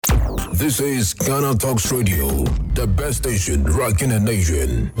This is GhanaTalksRadio, the best station rocking the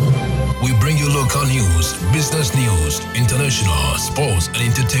nation. We bring you local news, business news, international, sports, and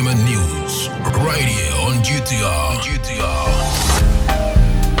entertainment news. Right here on GTR.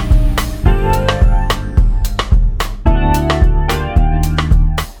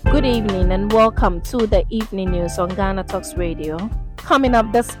 Good evening and welcome to the evening news on Ghana Talks Radio. Coming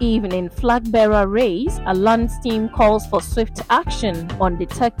up this evening, flag bearer race, a land team calls for swift action on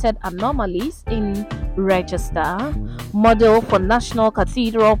detected anomalies in register. Model for National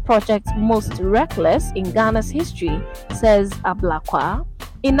Cathedral project most reckless in Ghana's history, says Ablakwa.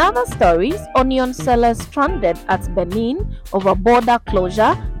 In other stories, onion sellers stranded at Benin over border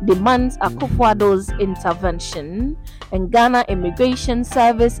closure demands Akufo-Addo's intervention. And Ghana Immigration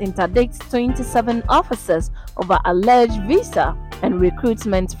Service interdicts 27 officers over alleged visa and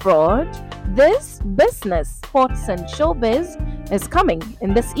recruitment fraud. This business, sports and showbiz is coming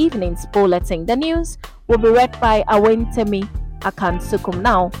in this evening's bulletin. The news will be read by Awentemi Akansukum.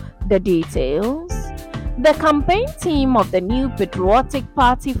 Now, the details. The campaign team of the new Patriotic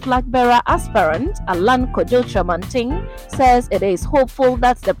Party flag-bearer aspirant, Alan Kojo Tramanting, says it is hopeful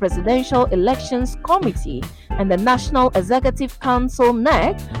that the Presidential Elections Committee and the National Executive Council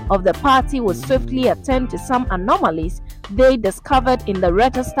NEC of the party will swiftly attend to some anomalies they discovered in the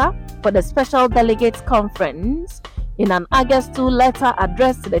register for the Special Delegates Conference. In an August 2 letter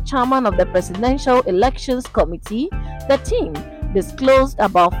addressed to the chairman of the Presidential Elections Committee, the team disclosed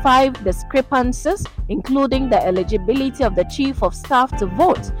about 5 discrepancies, including the eligibility of the Chief of Staff to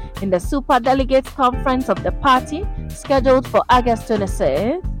vote in the Super Delegates Conference of the party scheduled for August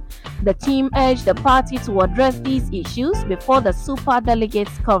 26th. The team urged the party to address these issues before the Super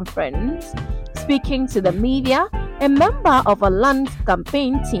Delegates Conference. Speaking to the media, a member of a land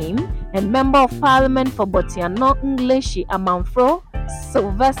campaign team and member of parliament for Botiano Ngleshi Amanfro,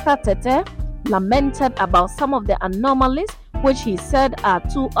 Sylvester Tete, lamented about some of the anomalies which he said are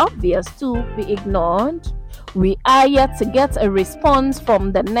too obvious to be ignored. We are yet to get a response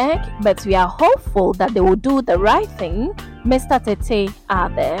from the NEC, but we are hopeful that they will do the right thing, Mr. Tete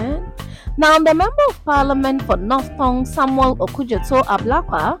added. Now, the Member of Parliament for North Tongue, Samuel Okujoto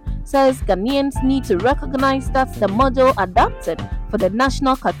Ablakwa, says Ghanaians need to recognize that the model adopted for the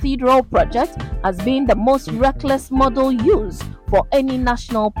National Cathedral project has been the most reckless model used for any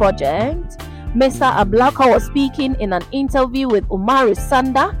national project. Mr. Ablakwa was speaking in an interview with Umaru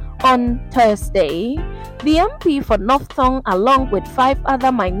Sanda on Thursday. The MP for North Tongue, along with 5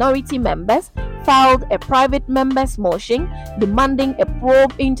 other minority members, filed a private member's motion demanding a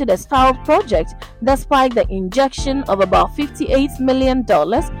probe into the style project despite the injection of about $58 million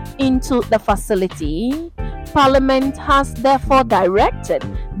into the facility. Parliament has therefore directed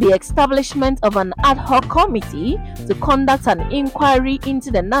the establishment of an ad hoc committee to conduct an inquiry into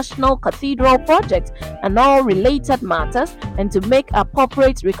the National Cathedral project and all related matters and to make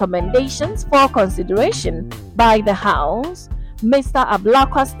appropriate recommendations for consideration by the House. Mr.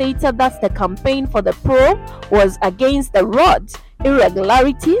 Ablakwa stated that the campaign for the probe was against the rot,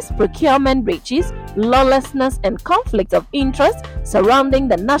 irregularities, procurement breaches, lawlessness, and conflict of interest surrounding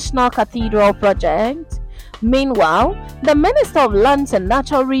the National Cathedral project. Meanwhile, the Minister of Lands and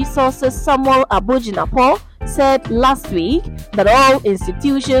Natural Resources, Samuel Abujinapo, said last week that all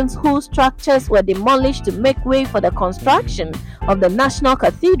institutions whose structures were demolished to make way for the construction of the National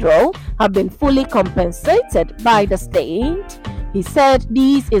Cathedral have been fully compensated by the state. He said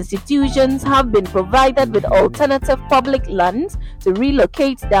these institutions have been provided with alternative public lands to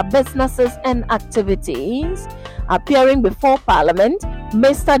relocate their businesses and activities. Appearing before Parliament,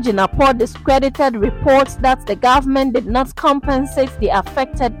 Mr. Jinapo discredited reports that the government did not compensate the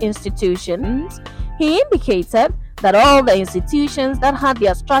affected institutions. He indicated that all the institutions that had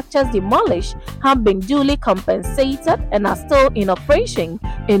their structures demolished have been duly compensated and are still in operation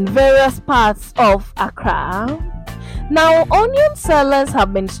in various parts of Accra. Now, onion sellers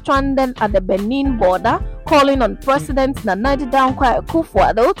have been stranded at the Benin border, calling on President Nana Dankwa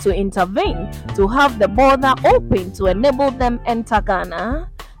Akufo-Addo to intervene to have the border open to enable them enter Ghana.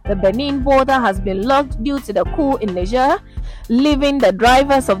 The Benin border has been locked due to the coup in Niger, leaving the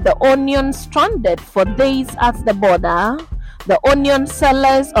drivers of the onions stranded for days at the border. The onion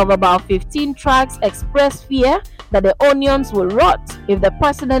sellers of about 15 trucks expressed fear that the onions will rot if the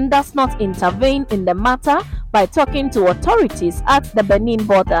president does not intervene in the matter by talking to authorities at the Benin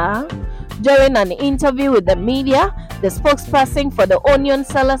border. During an interview with the media, the spokesperson for the Onion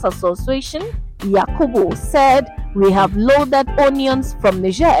Sellers Association, Yakubu, said, "We have loaded onions from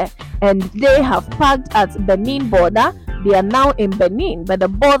Niger and they have parked at Benin border. They are now in Benin, but the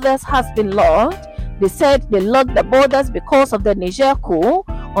borders has been locked." They said they locked the borders because of the Niger coup,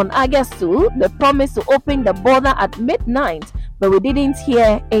 On August 2, they promised to open the border at midnight, but we didn't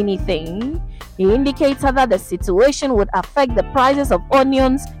hear anything. He indicated that the situation would affect the prices of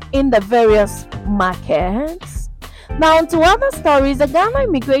onions in the various markets. Now, to other stories, the Ghana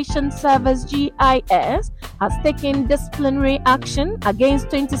Immigration Service GIS has taken disciplinary action against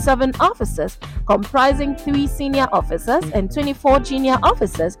 27 officers, comprising 3 senior officers and 24 junior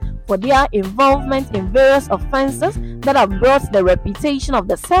officers, for their involvement in various offences that have brought the reputation of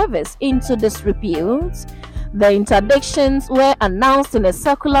the service into disrepute. The interdictions were announced in a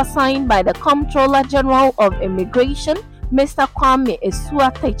circular signed by the Comptroller General of Immigration, Mr. Kwame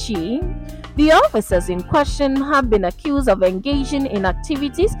Esuatechi. The officers in question have been accused of engaging in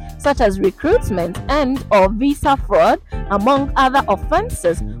activities such as recruitment and/or visa fraud, among other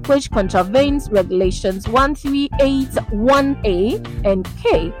offences, which contravenes Regulations 1381A and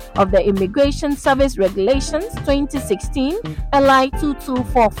K of the Immigration Service Regulations 2016 LI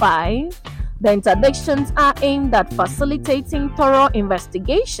 2245. The interdictions are aimed at facilitating thorough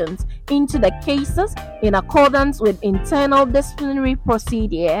investigations into the cases in accordance with internal disciplinary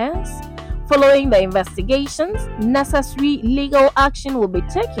procedures. Following the investigations, necessary legal action will be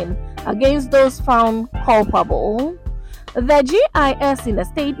taken against those found culpable. The GIS, in a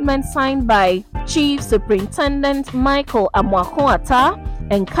statement signed by Chief Superintendent Michael Amwakoata,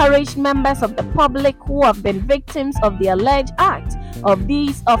 encouraged members of the public who have been victims of the alleged act of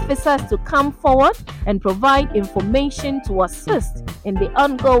these officers to come forward and provide information to assist in the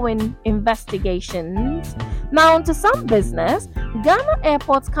ongoing investigations. Now, to some business, Ghana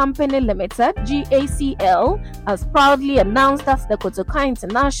Airports Company Limited, GACL, has proudly announced that the Kotoka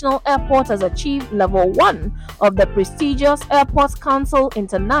International Airport has achieved Level 1 of the prestigious Airports Council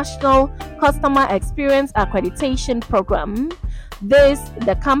International Customer Experience Accreditation Program. This,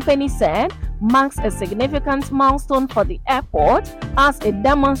 the company said, marks a significant milestone for the airport as it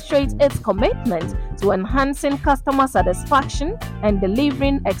demonstrates its commitment to enhancing customer satisfaction and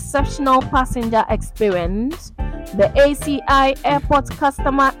delivering exceptional passenger experience. The ACI Airport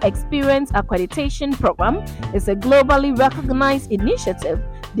Customer Experience Accreditation Program is a globally recognized initiative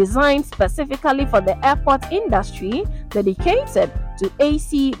designed specifically for the airport industry, dedicated to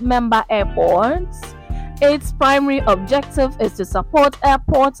AC member airports. Its primary objective is to support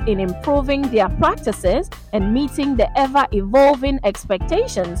airports in improving their practices and meeting the ever-evolving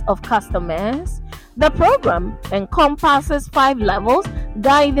expectations of customers. The program encompasses 5 levels,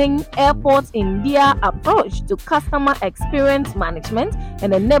 guiding airports in their approach to customer experience management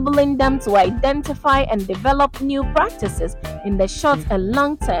and enabling them to identify and develop new practices in the short and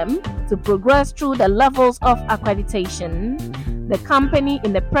long term to progress through the levels of accreditation. The company,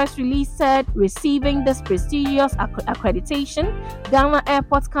 in the press release, said receiving this prestigious accreditation, Ghana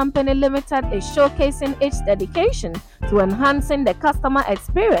Airports Company Limited is showcasing its dedication to enhancing the customer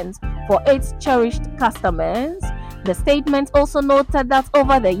experience for its cherished customers. The statement also noted that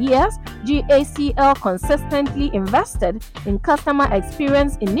over the years, GACL consistently invested in customer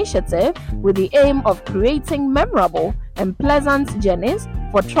experience initiatives with the aim of creating memorable and pleasant journeys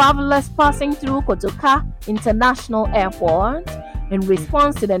for travelers passing through Kotoka International Airport. In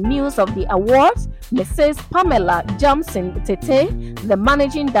response to the news of the awards, Mrs. Pamela Johnson Tete, the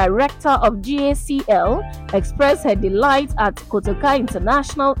managing director of GACL, expressed her delight at Kotoka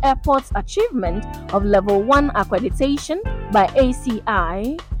International Airport's achievement of Level 1 accreditation by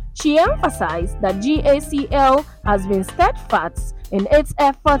ACI. She emphasized that GACL has been steadfast in its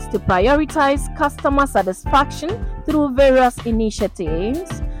efforts to prioritize customer satisfaction through various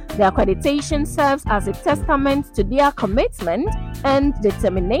initiatives. The accreditation serves as a testament to their commitment and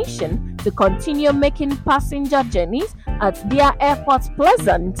determination to continue making passenger journeys at their airports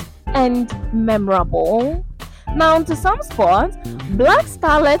pleasant and memorable. Now to some sports. Black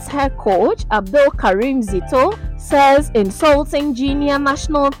Starlets head coach Abdul Karim Zito says insulting junior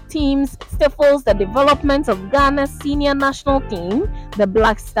national teams stifles the development of Ghana's senior national team, the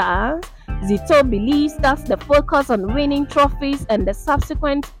Black Stars. Zito believes that the focus on winning trophies and the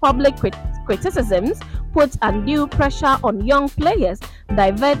subsequent public criticisms put undue pressure on young players,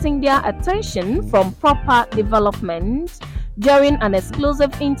 diverting their attention from proper development. During an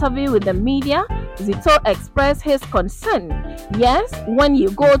exclusive interview with the media, Zito expressed his concern. Yes, when you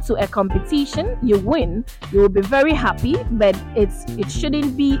go to a competition, you win, you will be very happy, but it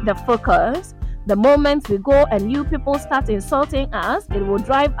shouldn't be the focus. The moment we go and you people start insulting us, it will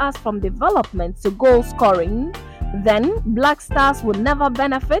drive us from development to goal scoring. Then Black Stars will never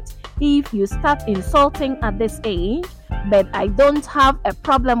benefit if you start insulting at this age. But I don't have a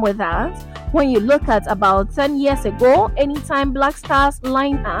problem with that. When you look at about 10 years ago, anytime Black Stars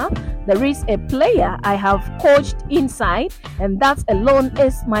line up, There is a player I have coached inside, and that alone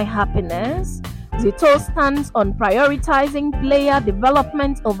is my happiness. Zito stands on prioritizing player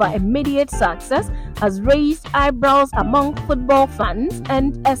development over immediate success, has raised eyebrows among football fans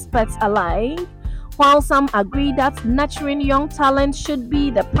and experts alike. While some agree that nurturing young talent should be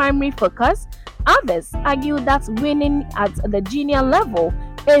the primary focus, others argue that winning at the junior level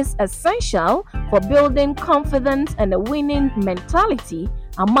is essential for building confidence and a winning mentality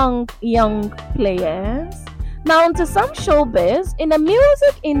among young players. Now to some showbiz. In a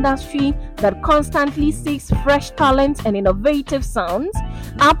music industry that constantly seeks fresh talent and innovative sounds,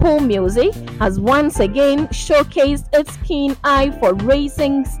 Apple Music has once again showcased its keen eye for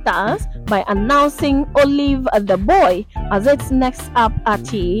raising stars by announcing Olive the Boy as its next up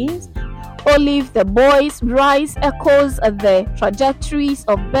artist. Olive the Boy's rise echoes the trajectories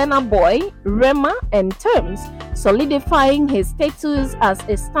of Burna Boy, Rema, and Tems, solidifying his status as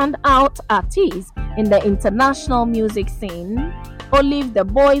a standout artist in the international music scene. Olive the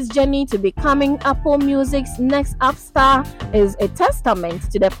Boy's journey to becoming Apple Music's next up star is a testament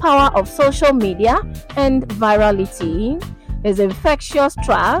to the power of social media and virality. His infectious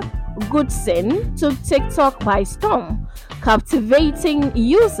track, Good Sin, took TikTok by storm, captivating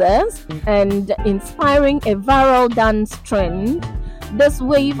users and inspiring a viral dance trend. This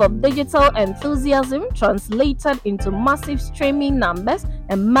wave of digital enthusiasm translated into massive streaming numbers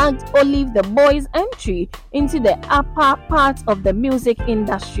and marked Olive the Boy's entry into the upper part of the music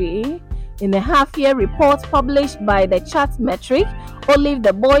industry. In a half-year report published by the chart metric, Olive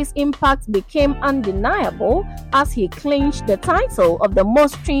the Boy's impact became undeniable as he clinched the title of the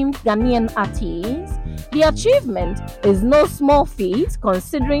most streamed Ghanaian artist. The achievement is no small feat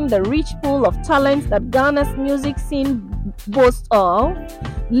considering the rich pool of talent that Ghana's music scene boasts of.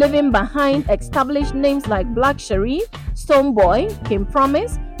 Leaving behind established names like Black Sherif, Stonebwoy, King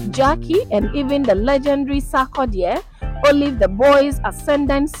Promise, Jackie, and even the legendary Sarkodie, Olive the Boy's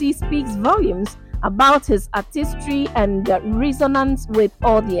ascendancy speaks volumes about his artistry and resonance with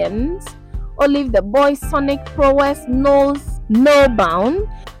audience. Olive the Boy's sonic prowess knows no bound,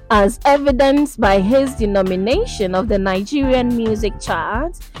 as evidenced by his denomination of the Nigerian music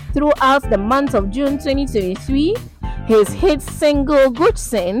chart. Throughout the month of June 2023, his hit single Good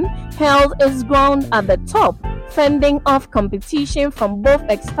Sin held its ground at the top, fending off competition from both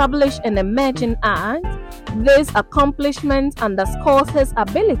established and emerging acts. This accomplishment underscores his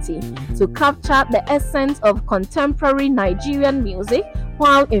ability to capture the essence of contemporary Nigerian music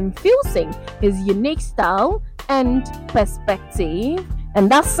while infusing his unique style and perspective. And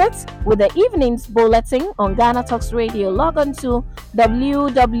that's it with the evening's bulletin on Ghana Talks Radio. Log on to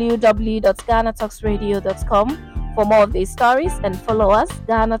www.GhanaTalksRadio.com for more of these stories and follow us,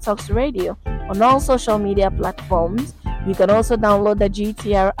 Ghana Talks Radio, on all social media platforms. You can also download the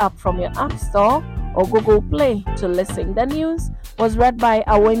GTR app from your App Store or Google Play to listen. The news was read by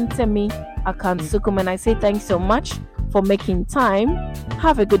Awentemi Akansukum, and I say thanks so much for making time.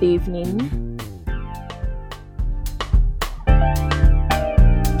 Have a good evening.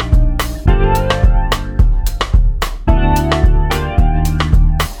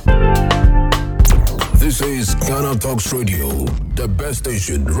 This is Ghana Talks Radio, the best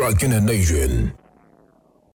station rocking the nation.